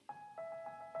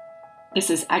This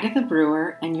is Agatha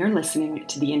Brewer, and you're listening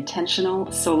to the Intentional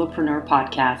Solopreneur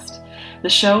Podcast, the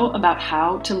show about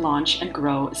how to launch and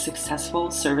grow a successful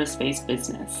service-based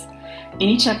business. In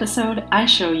each episode, I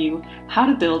show you how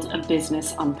to build a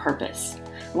business on purpose,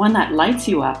 one that lights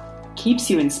you up, keeps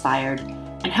you inspired,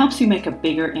 and helps you make a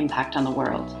bigger impact on the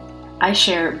world. I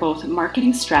share both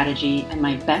marketing strategy and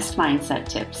my best mindset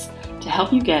tips to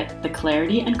help you get the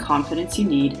clarity and confidence you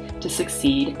need to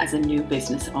succeed as a new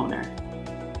business owner.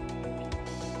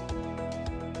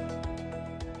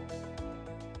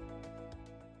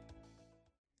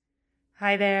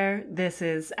 Hi there, this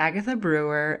is Agatha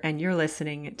Brewer, and you're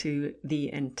listening to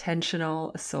The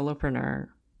Intentional Solopreneur.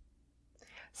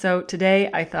 So today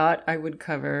I thought I would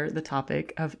cover the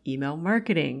topic of email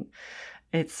marketing.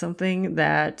 It's something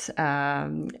that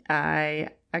I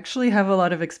actually have a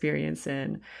lot of experience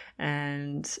in,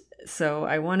 and so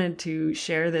I wanted to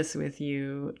share this with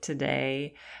you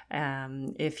today.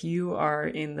 If you are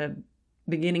in the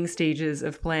beginning stages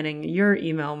of planning your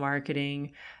email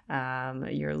marketing,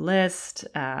 your list,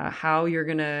 how you're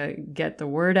going to get the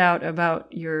word out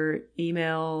about your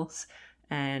emails,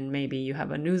 and maybe you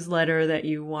have a newsletter that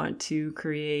you want to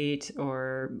create,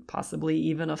 or possibly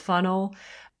even a funnel.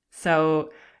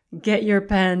 So get your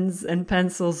pens and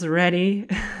pencils ready.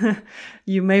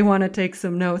 You may want to take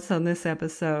some notes on this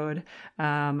episode.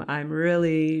 I'm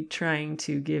really trying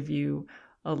to give you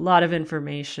a lot of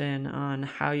information on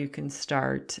how you can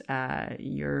start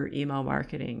your email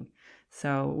marketing.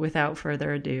 So without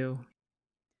further ado,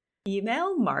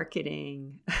 email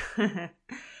marketing.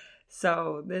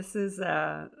 So this is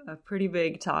a pretty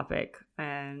big topic,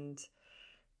 and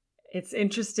it's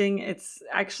interesting. It's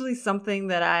actually something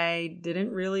that I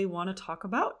didn't really want to talk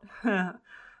about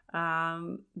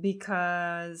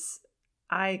because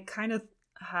I kind of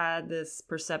had this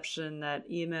perception that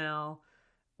email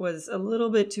was a little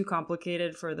bit too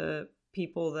complicated for the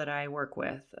people that I work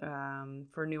with,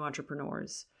 for new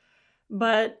entrepreneurs.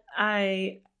 But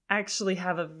I actually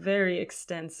have a very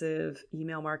extensive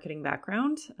email marketing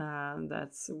background.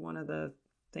 That's one of the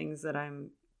things that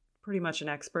I'm pretty much an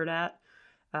expert at.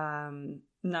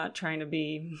 Not trying to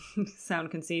be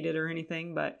sound conceited or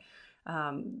anything, but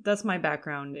that's my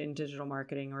background in digital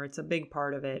marketing, or it's a big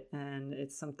part of it. And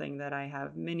it's something that I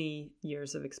have many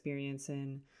years of experience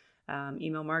in.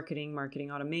 Email marketing,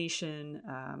 marketing automation.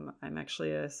 I'm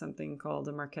actually something called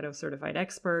a Marketo Certified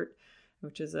Expert,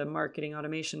 which is a marketing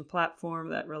automation platform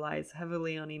that relies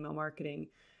heavily on email marketing.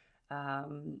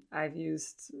 I've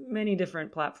used many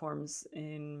different platforms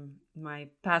in my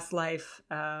past life.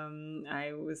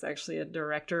 I was actually a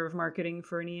director of marketing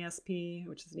for an ESP,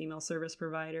 which is an email service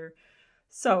provider.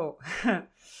 So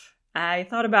I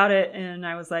thought about it and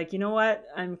I was like, you know what?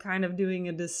 I'm kind of doing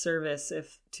a disservice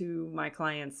to my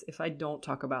clients if I don't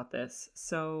talk about this.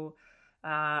 So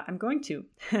I'm going to,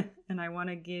 and I want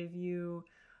to give you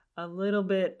a little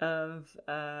bit of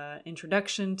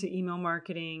introduction to email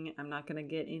marketing. I'm not going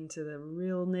to get into the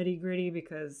real nitty gritty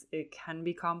because it can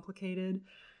be complicated.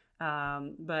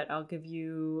 But I'll give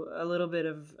you a little bit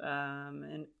of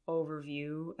an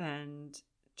overview, and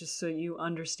just so you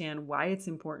understand why it's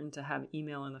important to have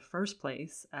email in the first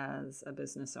place as a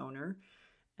business owner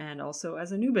and also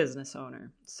as a new business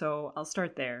owner. So I'll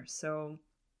start there. So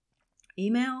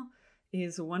email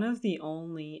is one of the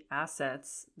only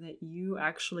assets that you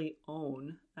actually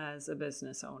own as a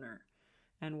business owner.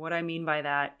 And what I mean by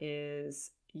that is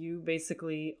you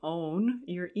basically own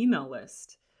your email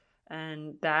list,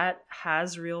 and that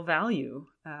has real value.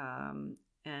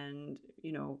 And,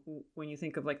 you know, when you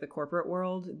think of like the corporate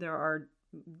world, there are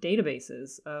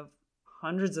databases of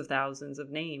hundreds of thousands of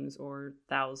names, or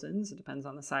thousands, it depends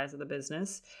on the size of the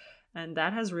business. And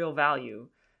that has real value.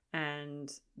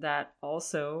 And that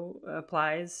also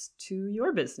applies to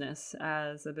your business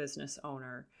as a business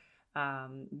owner,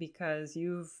 because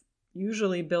you've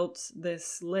usually built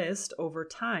this list over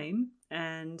time.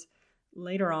 And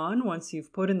later on, once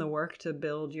you've put in the work to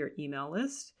build your email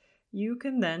list, you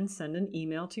can then send an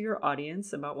email to your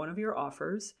audience about one of your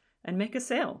offers and make a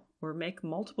sale or make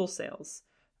multiple sales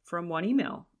from one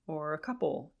email or a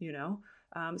couple, you know.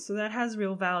 So that has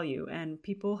real value, and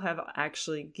people have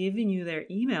actually given you their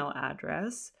email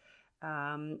address,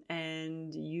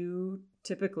 and you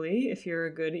typically, if you're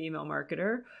a good email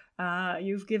marketer,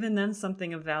 you've given them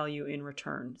something of value in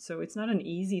return. So it's not an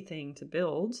easy thing to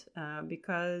build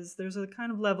because there's a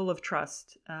kind of level of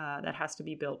trust that has to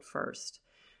be built first.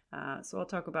 So I'll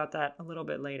talk about that a little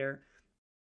bit later.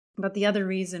 But the other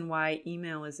reason why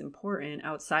email is important,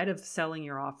 outside of selling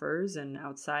your offers and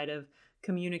outside of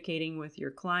communicating with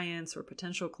your clients or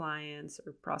potential clients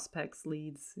or prospects,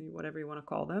 leads, whatever you want to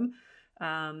call them,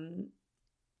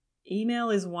 email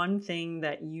is one thing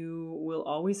that you will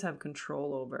always have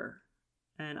control over.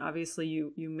 And obviously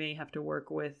you may have to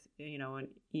work with, an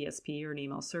ESP or an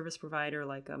email service provider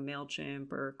like a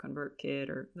MailChimp or ConvertKit,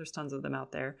 or there's tons of them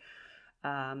out there.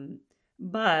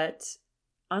 But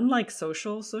unlike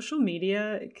social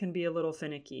media, it can be a little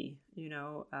finicky.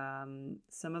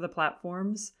 Some of the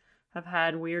platforms have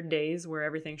had weird days where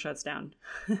everything shuts down.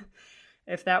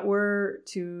 If that were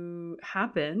to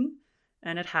happen,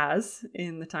 and it has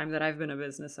in the time that I've been a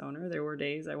business owner, there were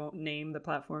days, I won't name the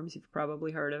platforms, you've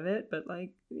probably heard of it, but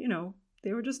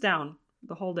they were just down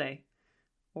the whole day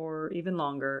or even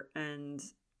longer. And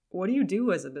what do you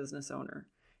do as a business owner?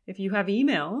 If you have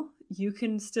email, you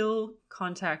can still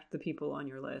contact the people on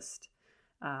your list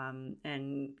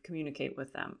and communicate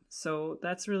with them. So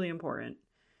that's really important.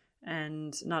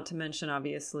 And not to mention,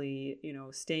 obviously,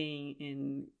 staying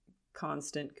in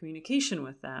constant communication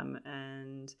with them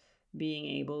and being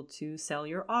able to sell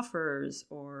your offers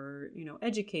or,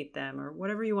 educate them or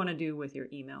whatever you want to do with your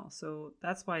email. So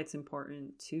that's why it's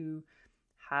important to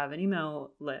have an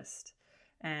email list.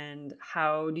 And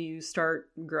how do you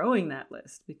start growing that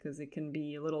list? Because it can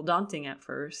be a little daunting at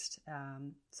first.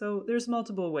 So there's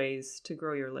multiple ways to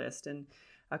grow your list. And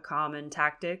a common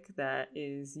tactic that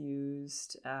is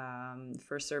used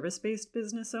for service-based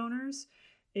business owners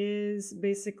is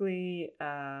basically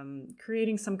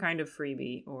creating some kind of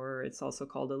freebie, or it's also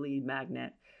called a lead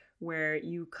magnet, where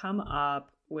you come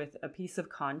up with a piece of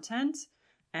content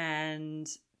and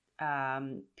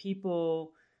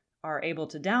people are able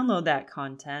to download that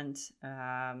content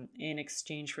in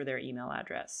exchange for their email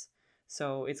address.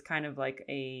 So it's kind of like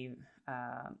a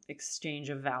exchange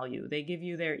of value. They give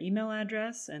you their email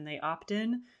address and they opt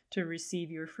in to receive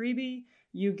your freebie.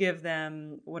 You give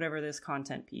them whatever this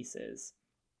content piece is.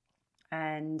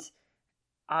 And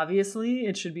obviously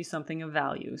it should be something of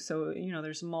value. So,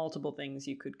 there's multiple things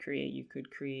you could create. You could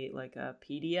create like a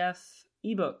PDF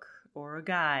ebook or a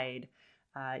guide.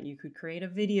 You could create a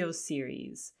video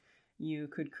series. You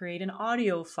could create an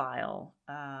audio file,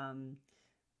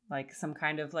 like some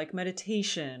kind of like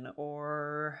meditation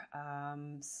or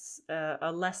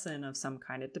a lesson of some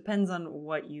kind. It depends on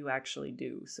what you actually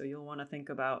do. So you'll want to think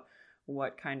about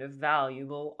what kind of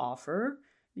valuable offer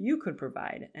you could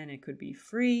provide. And it could be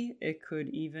free. It could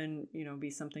even, be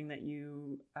something that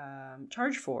you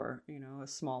charge for, a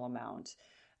small amount.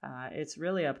 It's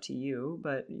really up to you,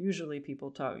 but usually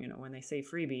people talk, when they say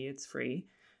freebie, it's free.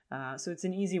 So it's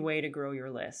an easy way to grow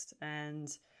your list. And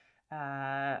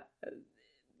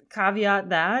caveat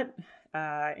that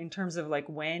in terms of like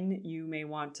when you may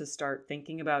want to start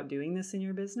thinking about doing this in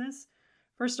your business,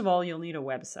 first of all, you'll need a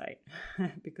website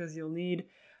because you'll need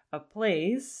a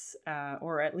place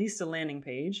or at least a landing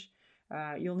page.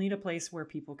 You'll need a place where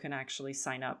people can actually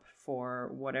sign up for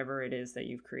whatever it is that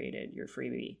you've created, your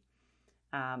freebie.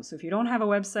 So if you don't have a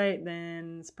website,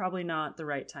 then it's probably not the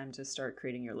right time to start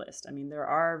creating your list. I mean, there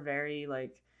are very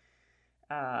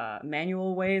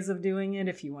manual ways of doing it.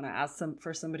 If you want to ask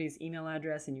for somebody's email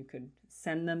address and you could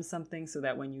send them something so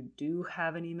that when you do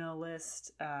have an email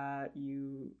list,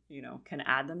 you can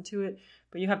add them to it.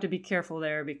 But you have to be careful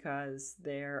there because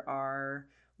there are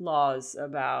laws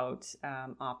about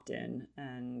opt-in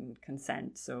and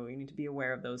consent. So you need to be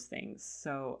aware of those things.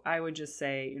 So I would just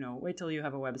say, wait till you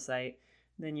have a website.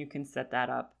 Then you can set that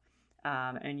up.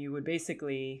 And you would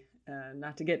basically,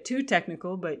 not to get too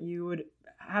technical, but you would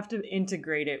have to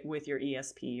integrate it with your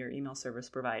ESP, your email service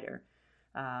provider.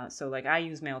 So like I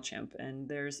use MailChimp, and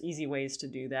there's easy ways to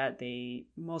do that.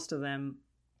 Most of them,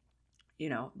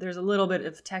 there's a little bit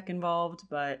of tech involved,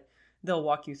 but they'll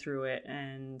walk you through it.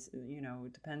 And,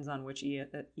 it depends on which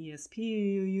ESP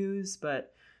you use,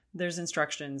 but there's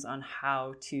instructions on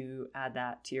how to add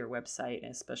that to your website,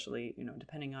 especially,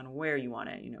 depending on where you want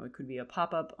it. It could be a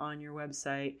pop-up on your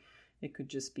website. It could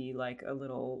just be like a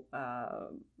little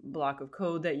block of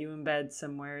code that you embed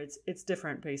somewhere. It's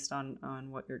different based on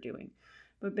what you're doing.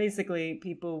 But basically,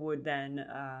 people would then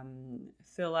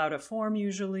fill out a form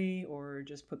usually, or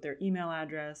just put their email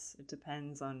address. It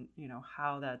depends on,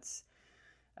 how that's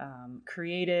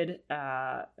created.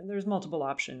 There's multiple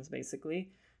options,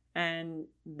 basically. And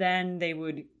then they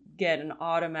would get an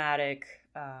automatic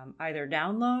either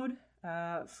download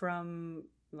from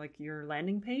like your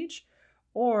landing page,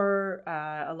 or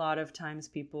a lot of times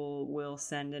people will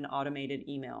send an automated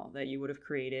email that you would have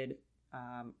created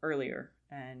earlier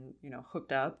and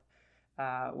hooked up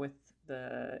with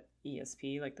the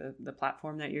ESP, like the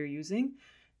platform that you're using,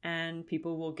 and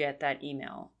people will get that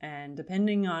email. And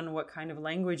depending on what kind of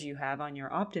language you have on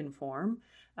your opt-in form,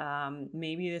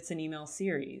 maybe it's an email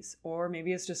series, or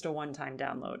maybe it's just a one-time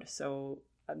download. So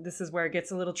this is where it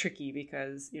gets a little tricky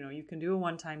because, you can do a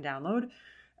one-time download,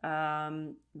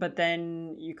 but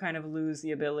then you kind of lose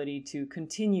the ability to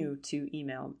continue to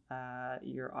email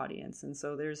your audience. And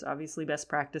so there's obviously best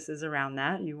practices around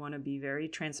that. You want to be very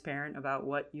transparent about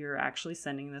what you're actually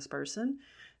sending this person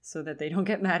so that they don't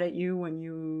get mad at you when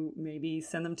you maybe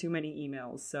send them too many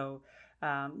emails. So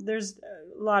there's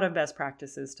a lot of best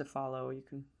practices to follow. You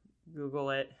can Google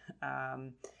it.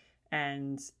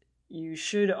 And you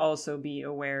should also be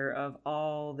aware of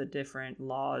all the different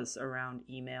laws around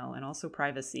email and also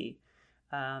privacy.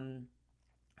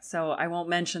 So I won't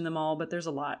mention them all, but there's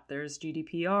a lot. There's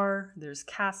GDPR, there's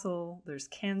CASL, there's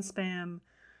CAN-SPAM,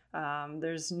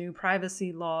 there's new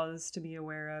privacy laws to be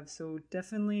aware of. So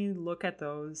definitely look at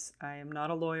those. I am not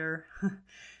a lawyer,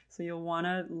 so you'll want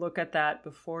to look at that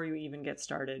before you even get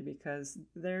started because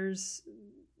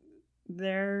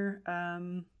they're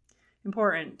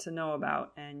important to know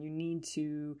about, and you need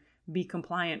to be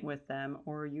compliant with them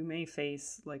or you may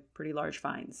face like pretty large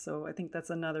fines. So I think that's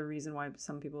another reason why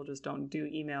some people just don't do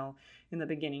email in the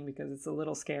beginning, because it's a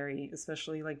little scary,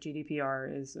 especially like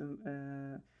GDPR is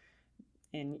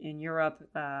in Europe.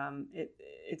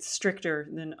 It's stricter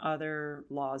than other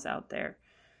laws out there.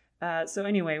 So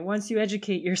anyway, once you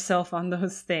educate yourself on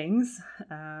those things,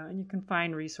 and you can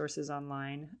find resources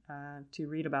online to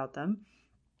read about them,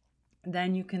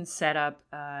 then you can set up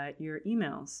your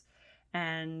emails.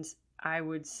 And I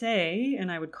would say,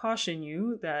 and I would caution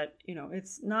you that,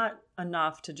 it's not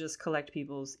enough to just collect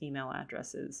people's email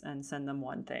addresses and send them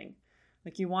one thing.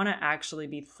 Like, you want to actually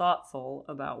be thoughtful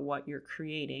about what you're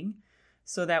creating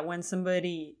so that when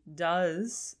somebody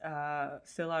does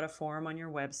fill out a form on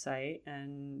your website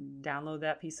and download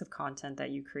that piece of content that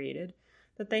you created,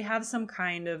 that they have some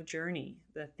kind of journey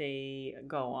that they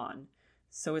go on.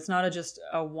 So it's not just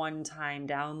a one-time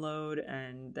download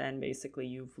and then basically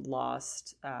you've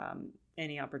lost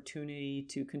any opportunity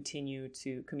to continue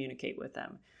to communicate with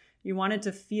them. You want it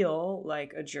to feel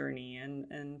like a journey,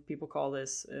 and people call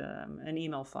this an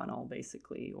email funnel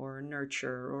basically, or a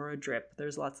nurture or a drip.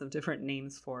 There's lots of different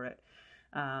names for it.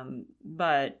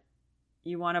 But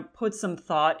you want to put some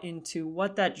thought into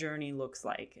what that journey looks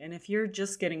like. And if you're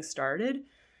just getting started,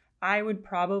 I would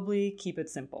probably keep it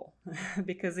simple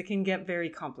because it can get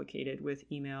very complicated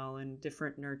with email and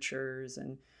different nurtures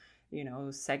and,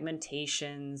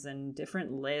 segmentations and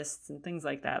different lists and things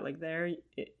like that. Like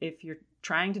if you're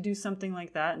trying to do something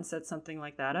like that and set something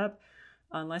like that up,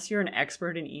 unless you're an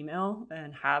expert in email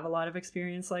and have a lot of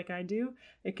experience like I do,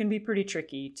 it can be pretty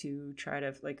tricky to try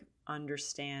to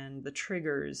understand the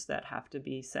triggers that have to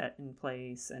be set in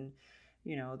place and,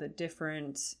 the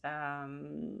different,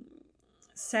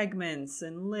 segments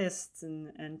and lists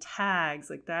and tags.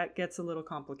 Like, that gets a little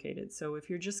complicated. So if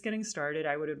you're just getting started,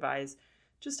 I would advise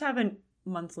just have a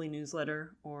monthly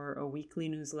newsletter or a weekly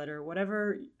newsletter,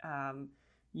 whatever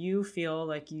you feel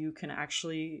like you can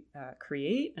actually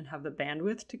create and have the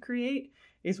bandwidth to create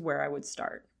is where I would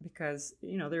start. Because,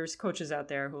 there's coaches out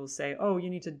there who will say, oh, you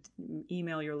need to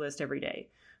email your list every day.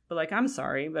 But I'm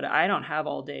sorry, but I don't have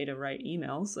all day to write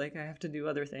emails. I have to do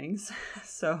other things.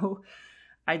 So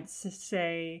I'd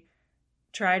say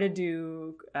try to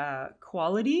do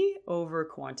quality over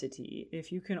quantity.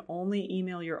 If you can only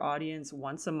email your audience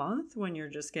once a month when you're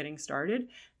just getting started,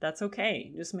 that's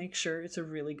okay. Just make sure it's a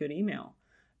really good email.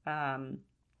 And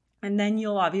then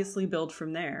you'll obviously build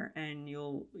from there, and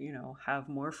you'll, have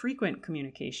more frequent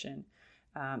communication.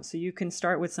 So you can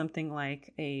start with something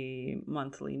like a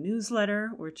monthly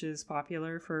newsletter, which is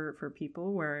popular for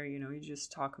people, where, you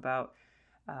just talk about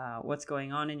what's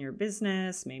going on in your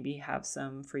business, maybe have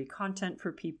some free content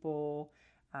for people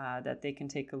that they can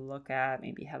take a look at,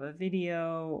 maybe have a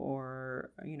video or,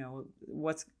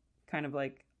 what's kind of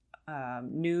like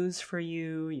news for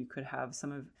you. You could have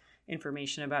some of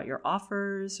information about your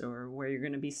offers or where you're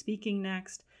going to be speaking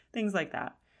next, things like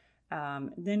that.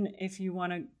 Then if you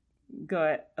want to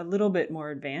go a little bit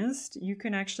more advanced, you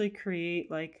can actually create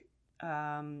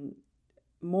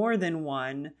more than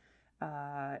one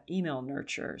email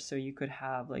nurture. So you could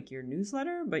have your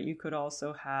newsletter, but you could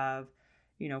also have,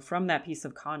 from that piece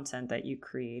of content that you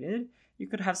created, you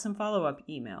could have some follow-up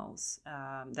emails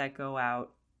that go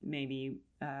out maybe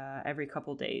every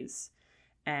couple days.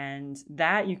 And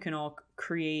that you can all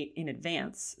create in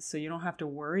advance. So you don't have to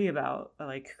worry about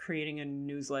creating a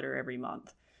newsletter every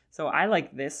month. So I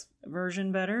like this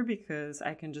version better because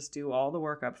I can just do all the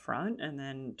work up front and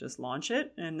then just launch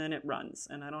it and then it runs.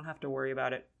 And I don't have to worry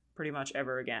about it pretty much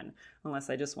ever again, unless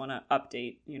I just want to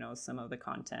update, some of the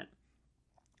content.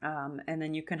 And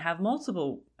then you can have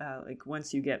multiple,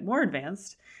 once you get more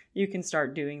advanced, you can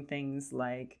start doing things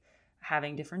like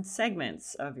having different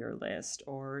segments of your list,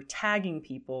 or tagging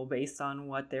people based on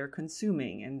what they're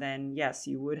consuming. And then, yes,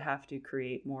 you would have to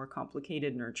create more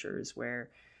complicated nurtures where,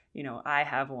 I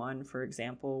have one, for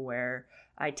example, where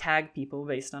I tag people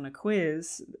based on a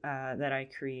quiz that I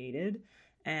created.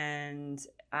 And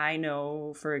I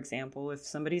know, for example, if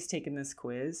somebody's taken this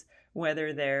quiz,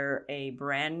 whether they're a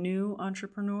brand new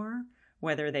entrepreneur,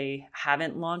 whether they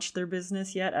haven't launched their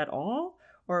business yet at all,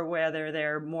 or whether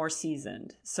they're more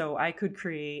seasoned. So I could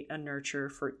create a nurture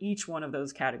for each one of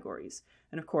those categories.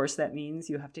 And of course, that means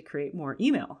you have to create more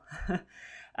email.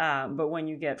 But when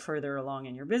you get further along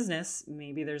in your business,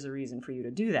 maybe there's a reason for you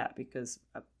to do that because,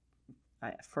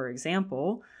 for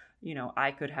example,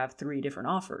 I could have 3 different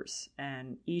offers,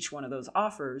 and each one of those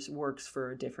offers works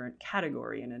for a different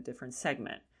category in a different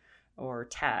segment or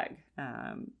tag.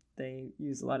 They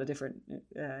use a lot of different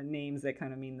names that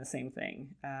kind of mean the same thing.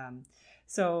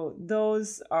 So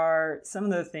those are some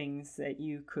of the things that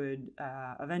you could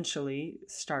eventually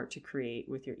start to create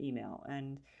with your email.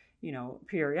 And,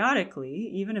 periodically,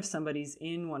 even if somebody's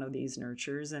in one of these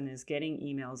nurtures and is getting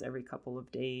emails every couple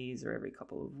of days or every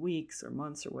couple of weeks or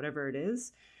months or whatever it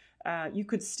is, you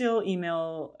could still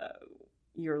email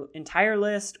your entire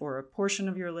list or a portion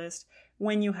of your list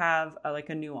when you have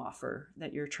a new offer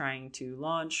that you're trying to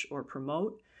launch or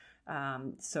promote.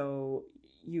 So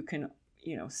you can,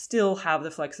 still have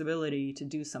the flexibility to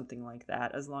do something like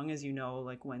that as long as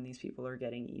when these people are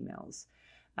getting emails.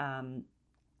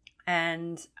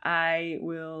 And I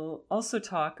will also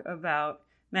talk about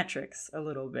metrics a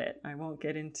little bit. I won't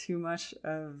get into too much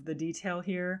of the detail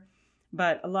here,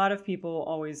 but a lot of people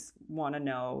always want to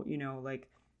know,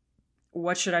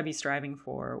 what should I be striving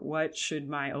for? What should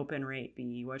my open rate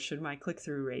be? What should my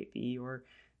click-through rate be? Or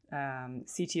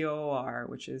CTOR,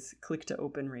 which is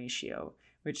click-to-open ratio,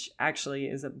 which actually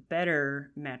is a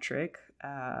better metric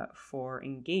for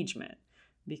engagement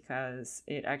because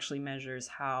it actually measures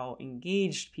how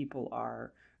engaged people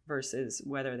are versus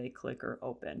whether they click or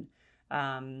open.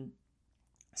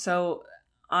 So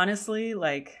honestly,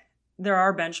 there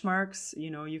are benchmarks.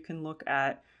 You can look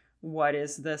at what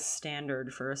is the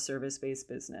standard for a service-based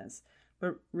business.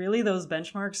 But really, those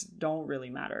benchmarks don't really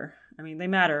matter. I mean, they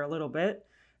matter a little bit.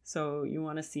 So you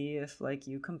want to see if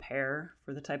you compare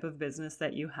for the type of business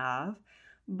that you have.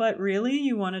 But really,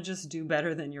 you want to just do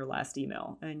better than your last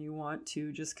email. And you want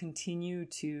to just continue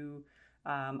to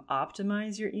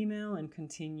optimize your email and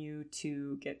continue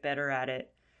to get better at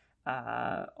it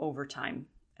over time.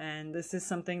 And this is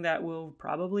something that will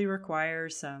probably require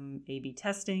some A/B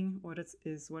testing, what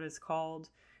it's called,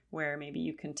 where maybe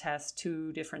you can test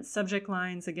 2 different subject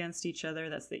lines against each other.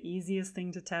 That's the easiest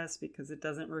thing to test because it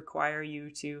doesn't require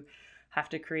you to have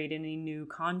to create any new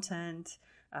content.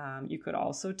 You could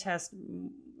also test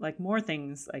more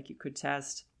things, you could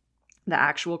test the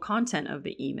actual content of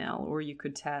the email, or you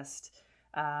could test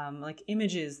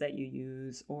images that you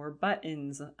use or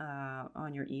buttons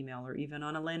on your email or even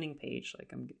on a landing page.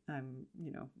 I'm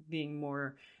being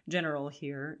more general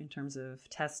here in terms of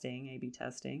testing, A/B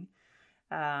testing.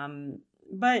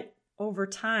 But over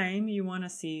time, you want to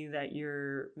see that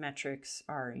your metrics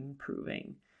are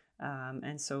improving.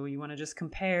 And so you want to just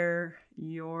compare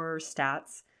your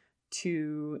stats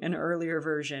to an earlier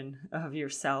version of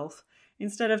yourself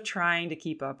instead of trying to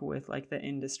keep up with the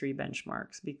industry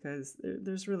benchmarks, because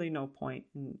there's really no point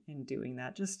in doing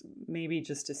that. Just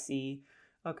to see,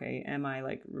 okay, am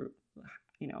I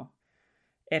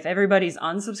if everybody's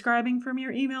unsubscribing from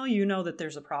your email, that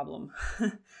there's a problem.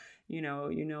 you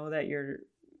know that your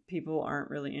people aren't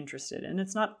really interested. And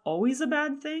it's not always a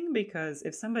bad thing, because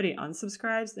if somebody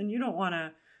unsubscribes, then you don't want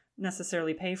to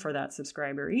necessarily pay for that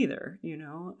subscriber either,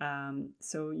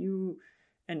 so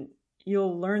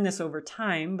you'll learn this over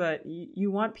time, but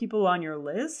you want people on your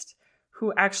list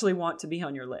who actually want to be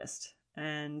on your list.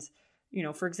 And,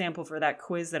 for example, for that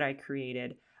quiz that I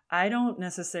created, I don't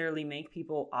necessarily make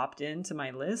people opt in to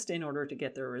my list in order to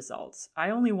get their results.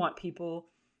 I only want people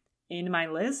in my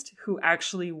list who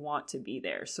actually want to be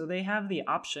there. So they have the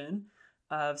option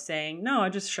of saying, no,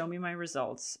 just show me my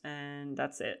results and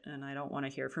that's it. And I don't want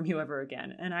to hear from you ever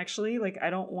again. And actually, I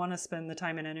don't want to spend the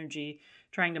time and energy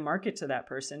trying to market to that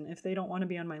person if they don't want to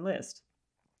be on my list.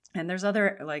 And there's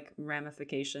other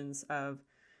ramifications of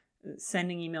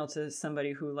sending email to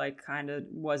somebody who kind of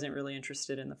wasn't really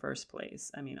interested in the first place.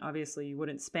 I mean, obviously you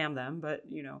wouldn't spam them, but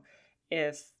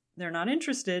if they're not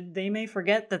interested, they may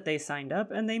forget that they signed up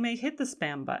and they may hit the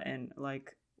spam button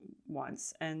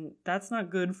once, and that's not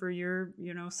good for your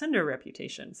sender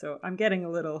reputation. So I'm getting a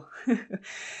little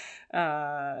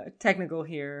technical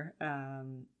here,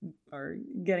 or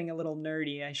getting a little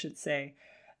nerdy, I should say.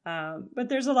 But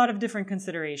there's a lot of different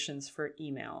considerations for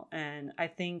email. And I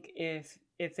think if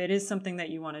it is something that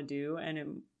you want to do, and it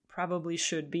probably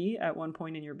should be at one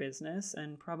point in your business,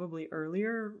 and probably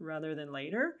earlier rather than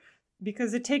later,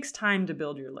 because it takes time to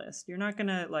build your list. You're not going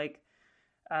to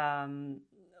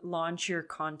launch your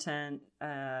content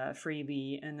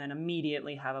freebie and then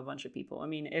immediately have a bunch of people. I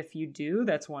mean, if you do,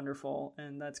 that's wonderful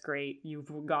and that's great.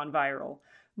 You've gone viral.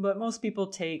 But most people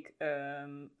take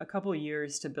a couple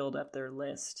years to build up their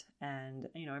list. And,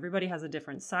 everybody has a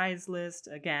different size list.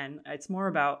 Again, it's more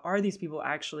about, are these people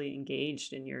actually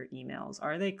engaged in your emails?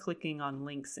 Are they clicking on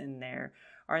links in there?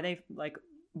 Are they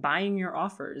buying your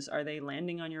offers? Are they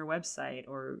landing on your website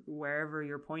or wherever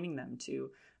you're pointing them to?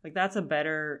 That's a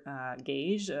better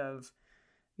gauge of,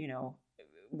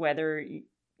 whether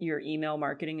your email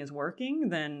marketing is working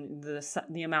than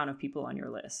the amount of people on your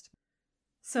list.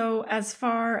 So as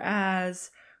far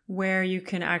as where you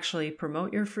can actually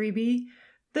promote your freebie,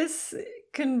 this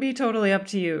can be totally up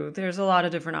to you. There's a lot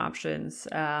of different options.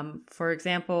 For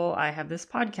example, I have this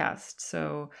podcast,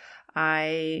 so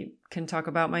I can talk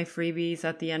about my freebies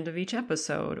at the end of each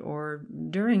episode or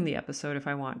during the episode if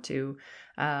I want to,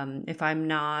 if I'm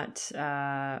not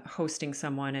hosting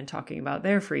someone and talking about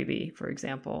their freebie, for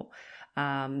example.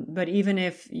 But even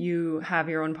if you have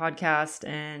your own podcast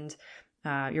and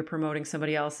you're promoting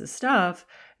somebody else's stuff,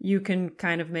 you can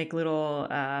kind of make little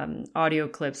audio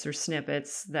clips or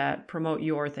snippets that promote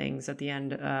your things at the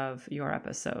end of your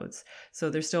episodes. So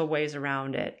there's still ways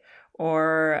around it.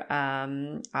 Or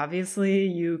obviously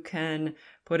you can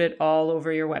put it all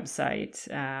over your website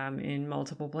in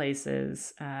multiple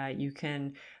places. You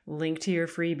can link to your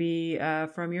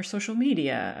freebie from your social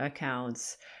media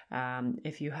accounts.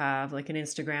 If you have an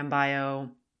Instagram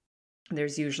bio,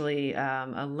 there's usually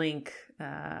a link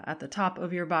at the top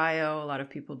of your bio. A lot of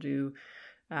people do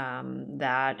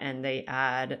that, and they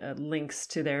add links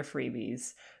to their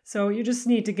freebies. So you just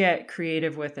need to get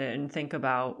creative with it and think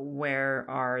about where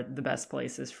are the best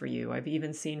places for you. I've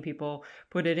even seen people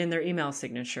put it in their email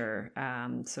signature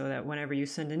so that whenever you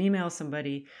send an email,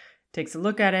 somebody takes a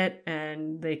look at it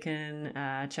and they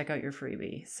can check out your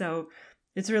freebie. So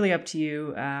it's really up to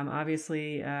you.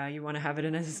 Obviously, you want to have it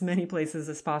in as many places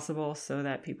as possible so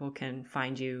that people can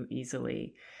find you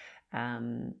easily.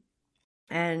 And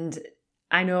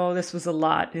I know this was a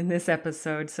lot in this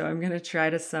episode, so I'm going to try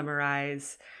to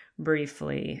summarize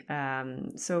briefly.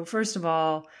 So first of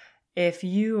all, if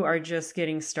you are just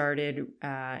getting started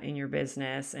in your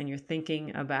business and you're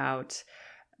thinking about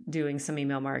doing some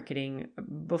email marketing,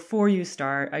 before you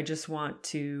start, I just want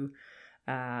to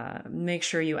make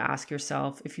sure you ask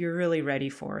yourself if you're really ready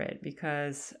for it,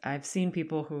 because I've seen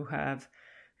people who have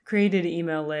created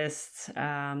email lists,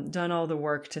 done all the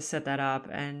work to set that up,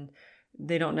 and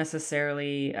they don't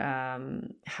necessarily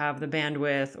have the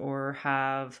bandwidth or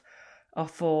have a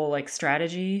full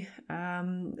strategy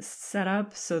set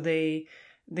up. So they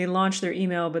launch their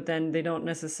email, but then they don't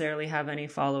necessarily have any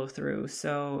follow through.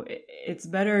 So it's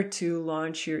better to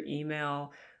launch your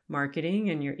email marketing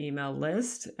and your email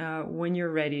list when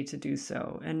you're ready to do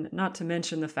so. And not to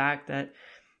mention the fact that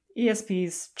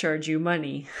ESPs charge you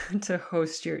money to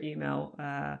host your email.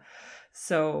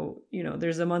 So,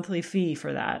 there's a monthly fee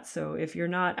for that. So if you're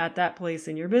not at that place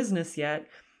in your business yet,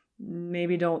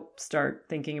 maybe don't start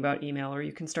thinking about email, or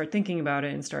you can start thinking about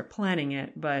it and start planning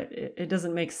it. But it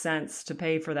doesn't make sense to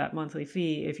pay for that monthly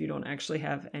fee if you don't actually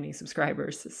have any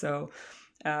subscribers. So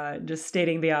just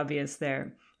stating the obvious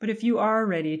there. But if you are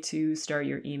ready to start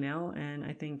your email, and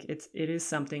I think it is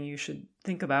something you should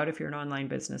think about if you're an online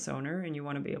business owner and you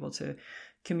want to be able to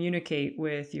communicate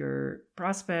with your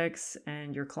prospects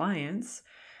and your clients,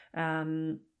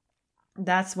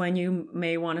 that's when you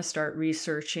may want to start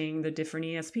researching the different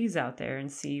ESPs out there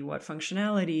and see what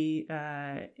functionality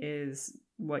is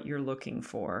what you're looking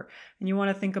for. And you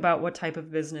want to think about what type of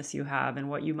business you have and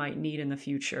what you might need in the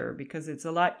future, because it's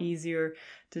a lot easier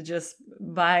to just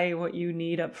buy what you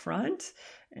need up front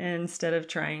instead of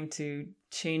trying to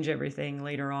change everything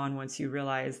later on once you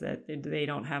realize that they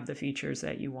don't have the features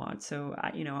that you want. So,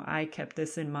 I kept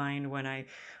this in mind when I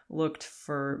looked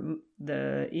for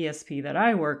the ESP that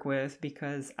I work with,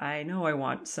 because I know I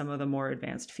want some of the more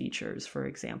advanced features, for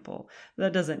example.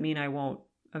 That doesn't mean I won't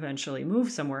eventually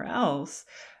move somewhere else,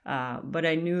 but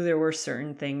I knew there were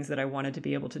certain things that I wanted to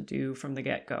be able to do from the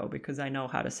get-go because I know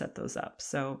how to set those up.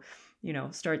 So,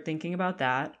 start thinking about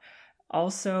that.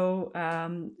 Also,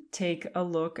 take a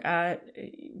look at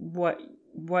what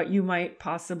what you might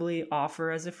possibly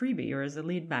offer as a freebie or as a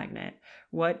lead magnet.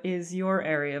 What is your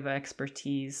area of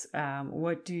expertise?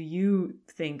 What do you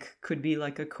think could be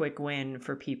like a quick win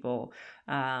for people?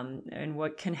 And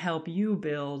what can help you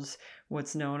build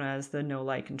what's known as the know,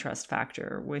 like, and trust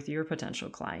factor with your potential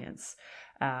clients?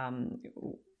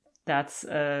 That's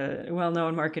a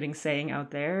well-known marketing saying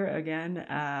out there again,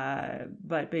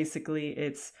 but basically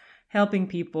it's helping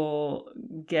people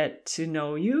get to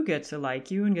know you, get to like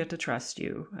you, and get to trust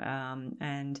you.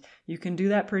 And you can do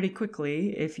that pretty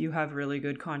quickly if you have really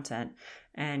good content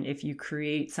and if you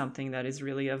create something that is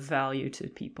really of value to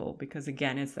people, because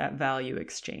again, it's that value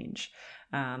exchange.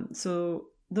 So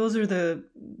those are the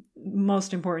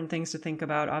most important things to think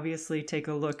about. Obviously, take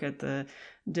a look at the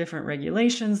different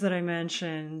regulations that I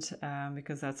mentioned,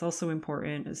 because that's also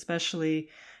important, especially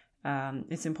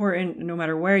it's important no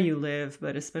matter where you live,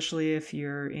 but especially if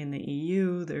you're in the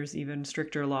EU, there's even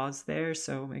stricter laws there.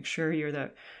 So make sure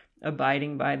you're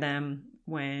abiding by them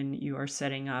when you are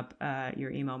setting up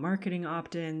your email marketing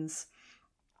opt-ins.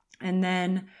 And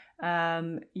then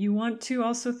you want to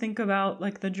also think about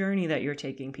like the journey that you're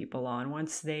taking people on.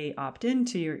 Once they opt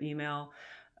into your email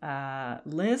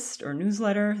list or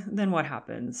newsletter, then what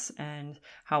happens? And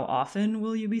how often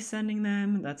will you be sending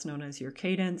them? That's known as your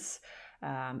cadence.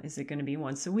 Is it going to be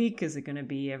once a week? Is it going to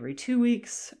be every 2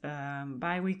 weeks,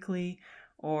 bi-weekly,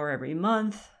 or every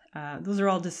month? Those are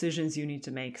all decisions you need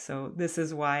to make. So this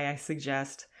is why I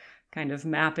suggest kind of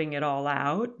mapping it all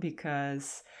out,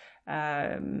 because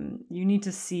you need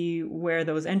to see where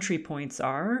those entry points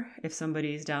are. If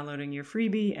somebody's downloading your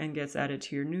freebie and gets added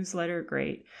to your newsletter,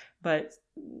 great. But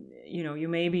you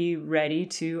may be ready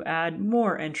to add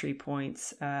more entry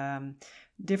points,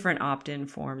 different opt-in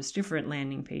forms, different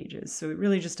landing pages. So it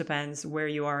really just depends where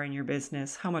you are in your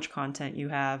business, how much content you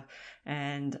have,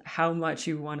 and how much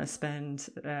you want to spend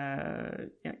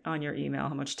on your email,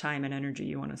 how much time and energy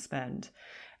you want to spend.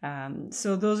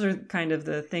 So those are kind of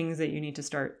the things that you need to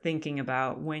start thinking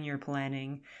about when you're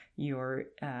planning your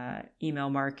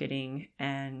email marketing.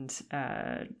 And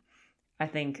I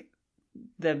think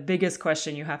the biggest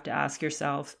question you have to ask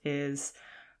yourself is,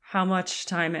 how much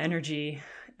time, energy,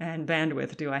 and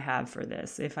bandwidth do I have for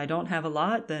this? If I don't have a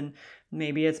lot, then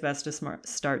maybe it's best to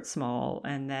start small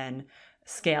and then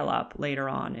scale up later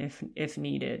on if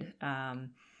needed.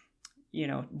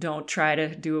 Don't try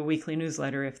to do a weekly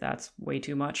newsletter if that's way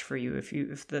too much for you.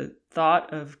 If the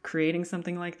thought of creating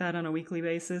something like that on a weekly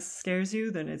basis scares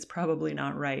you, then it's probably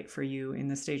not right for you in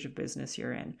the stage of business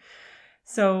you're in.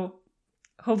 So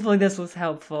hopefully this was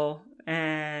helpful,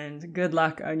 and good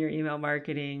luck on your email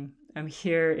marketing. I'm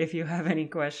here if you have any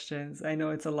questions. I know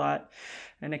it's a lot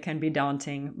and it can be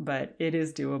daunting, but it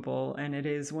is doable, and it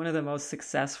is one of the most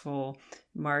successful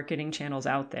marketing channels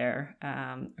out there.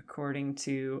 According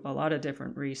to a lot of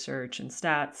different research and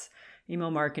stats, email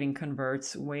marketing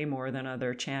converts way more than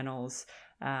other channels.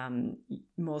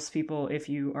 Most people, if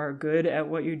you are good at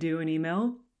what you do in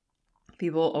email,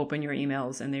 people open your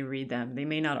emails and they read them. They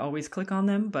may not always click on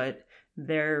them, but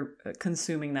they're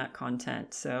consuming that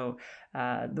content. So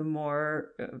the more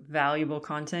valuable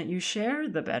content you share,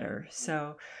 the better.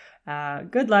 So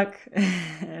good luck,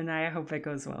 and I hope it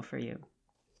goes well for you.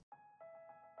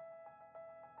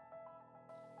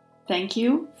 Thank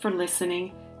you for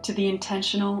listening to The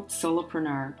Intentional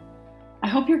Solopreneur. I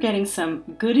hope you're getting some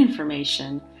good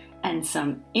information and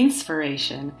some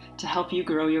inspiration to help you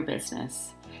grow your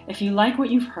business. If you like what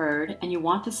you've heard and you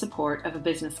want the support of a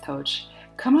business coach,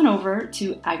 come on over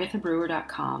to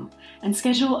agathebrewer.com and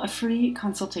schedule a free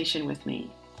consultation with me.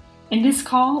 In this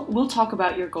call, we'll talk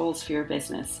about your goals for your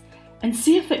business and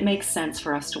see if it makes sense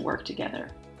for us to work together.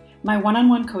 My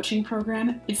one-on-one coaching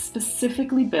program is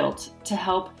specifically built to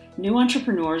help new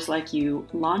entrepreneurs like you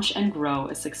launch and grow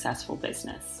a successful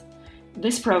business.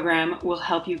 This program will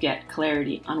help you get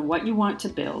clarity on what you want to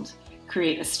build,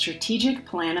 create a strategic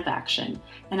plan of action,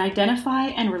 and identify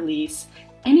and release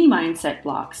any mindset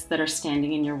blocks that are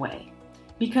standing in your way.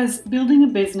 Because building a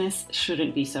business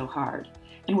shouldn't be so hard.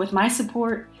 And with my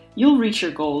support, you'll reach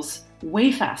your goals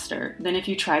way faster than if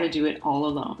you try to do it all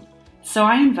alone. So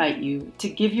I invite you to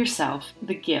give yourself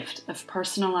the gift of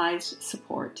personalized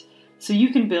support so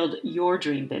you can build your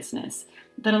dream business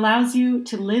that allows you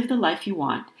to live the life you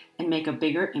want and make a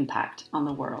bigger impact on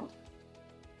the world.